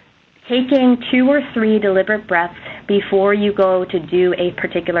taking 2 or 3 deliberate breaths before you go to do a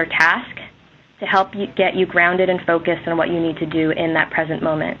particular task to help you get you grounded and focused on what you need to do in that present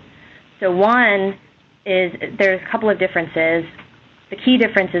moment. So one is, there's a couple of differences. The key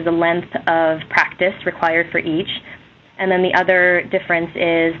difference is the length of practice required for each, and then the other difference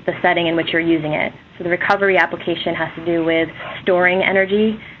is the setting in which you're using it. So the recovery application has to do with storing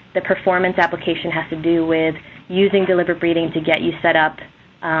energy. The performance application has to do with using deliberate breathing to get you set up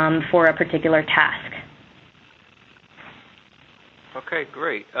for a particular task. Okay,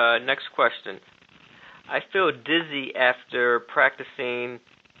 great. Next question. I feel dizzy after practicing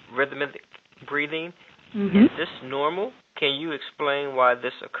rhythmic breathing. Mm-hmm. Is this normal? Can you explain why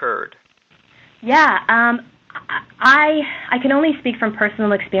this occurred? Yeah, I can only speak from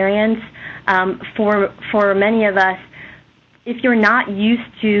personal experience. For many of us, if you're not used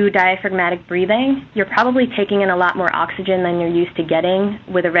to diaphragmatic breathing, you're probably taking in a lot more oxygen than you're used to getting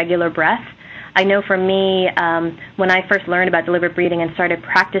with a regular breath. I know for me, when I first learned about deliberate breathing and started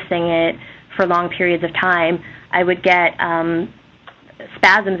practicing it for long periods of time, I would get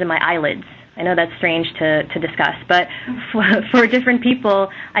spasms in my eyelids. I know that's strange to discuss, but for different people,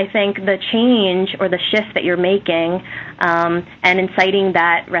 I think the change or the shift that you're making and inciting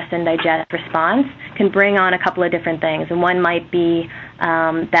that rest and digest response can bring on a couple of different things. And one might be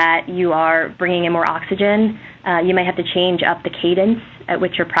that you are bringing in more oxygen. You may have to change up the cadence at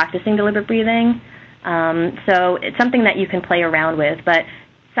which you're practicing deliberate breathing. So it's something that you can play around with, but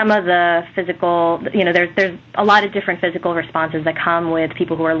some of the physical, there's a lot of different physical responses that come with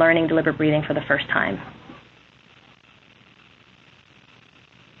people who are learning deliberate breathing for the first time.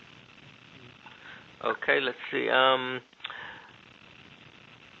 Okay, let's see.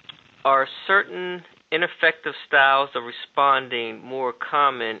 Are certain ineffective styles of responding more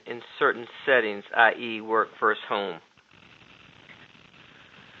common in certain settings, i.e. work versus home?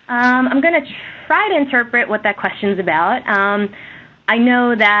 I'm going to try to interpret what that question's about. I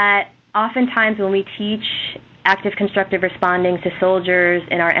know that oftentimes when we teach active constructive responding to soldiers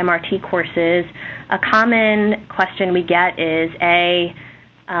in our MRT courses, a common question we get is,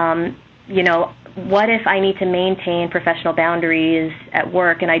 what if I need to maintain professional boundaries at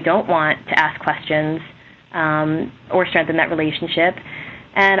work and I don't want to ask questions or strengthen that relationship?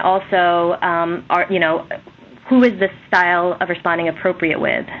 And also, who is this style of responding appropriate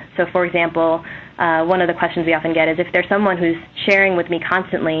with? So, for example, one of the questions we often get is, if there's someone who's sharing with me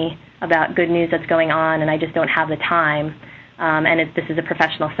constantly about good news that's going on and I just don't have the time, and if this is a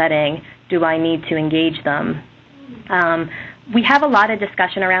professional setting, do I need to engage them? We have a lot of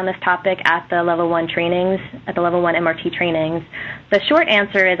discussion around this topic at the Level 1 trainings, at the Level 1 MRT trainings. The short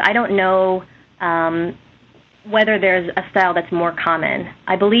answer is I don't know whether there's a style that's more common.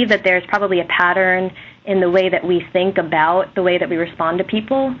 I believe that there's probably a pattern in the way that we think about the way that we respond to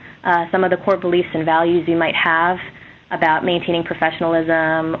people. Some of the core beliefs and values you might have about maintaining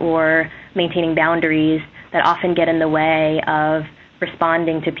professionalism or maintaining boundaries that often get in the way of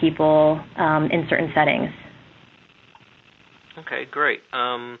responding to people in certain settings. Okay, great.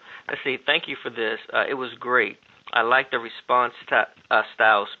 Let's see. Thank you for this. It was great. I like the response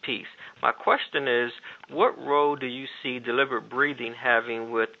styles piece. My question is, what role do you see deliberate breathing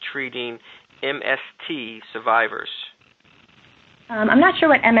having with treating MST survivors? I'm not sure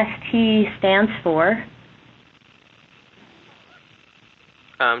what MST stands for.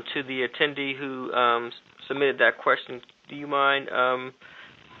 To the attendee who submitted that question, do you mind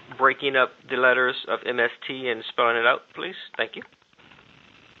breaking up the letters of MST and spelling it out, please? Thank you.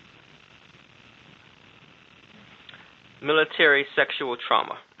 Military sexual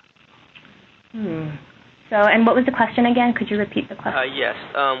trauma. So, and what was the question again? Could you repeat the question? Yes.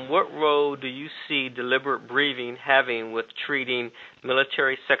 What role do you see deliberate breathing having with treating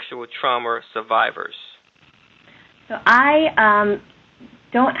military sexual trauma survivors? So I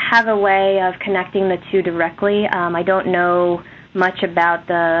don't have a way of connecting the two directly. I don't know much about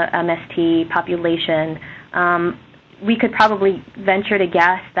the MST population. We could probably venture to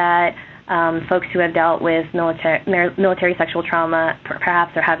guess that folks who have dealt with military sexual trauma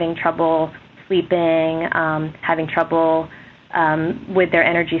perhaps are having trouble sleeping, having trouble with their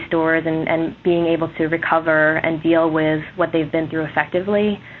energy stores and being able to recover and deal with what they've been through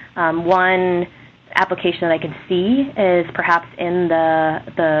effectively. One application that I can see is perhaps in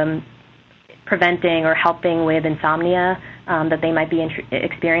the preventing or helping with insomnia that they might be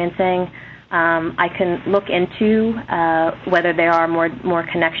experiencing. I can look into whether there are more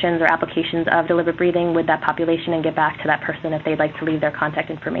connections or applications of deliberate breathing with that population and get back to that person if they'd like to leave their contact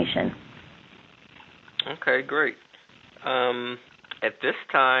information. Okay, great. At this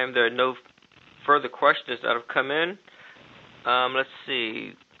time, there are no further questions that have come in. Let's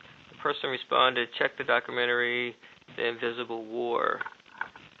see. The person responded, check the documentary, The Invisible War.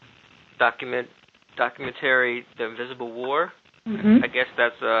 Documentary, The Invisible War? Mm-hmm. I guess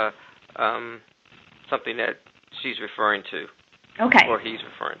that's something that she's referring to. Okay. Or he's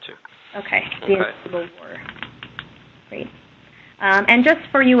referring to. Okay. The Invisible War. Great. And just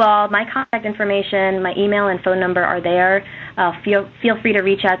for you all, my contact information, my email and phone number are there. Feel free to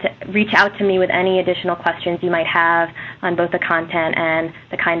reach out to me with any additional questions you might have on both the content and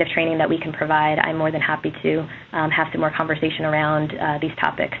the kind of training that we can provide. I'm more than happy to have some more conversation around these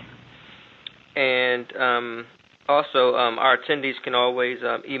topics. And also, our attendees can always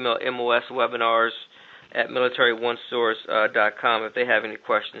email MOS webinars at militaryOneSource.com if they have any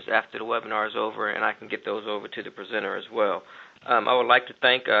questions after the webinar is over, and I can get those over to the presenter as well. I would like to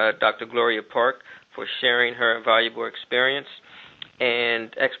thank Dr. Gloria Park for sharing her invaluable experience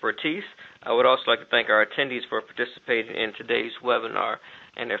and expertise. I would also like to thank our attendees for participating in today's webinar.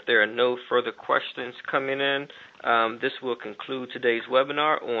 And if there are no further questions coming in, this will conclude today's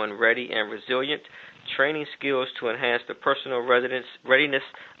webinar on Ready and Resilient, Training Skills to Enhance the Personal Readiness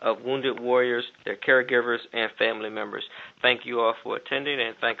of Wounded Warriors, their caregivers, and family members. Thank you all for attending,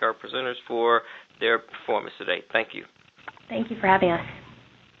 and thank our presenters for their performance today. Thank you. Thank you for having us.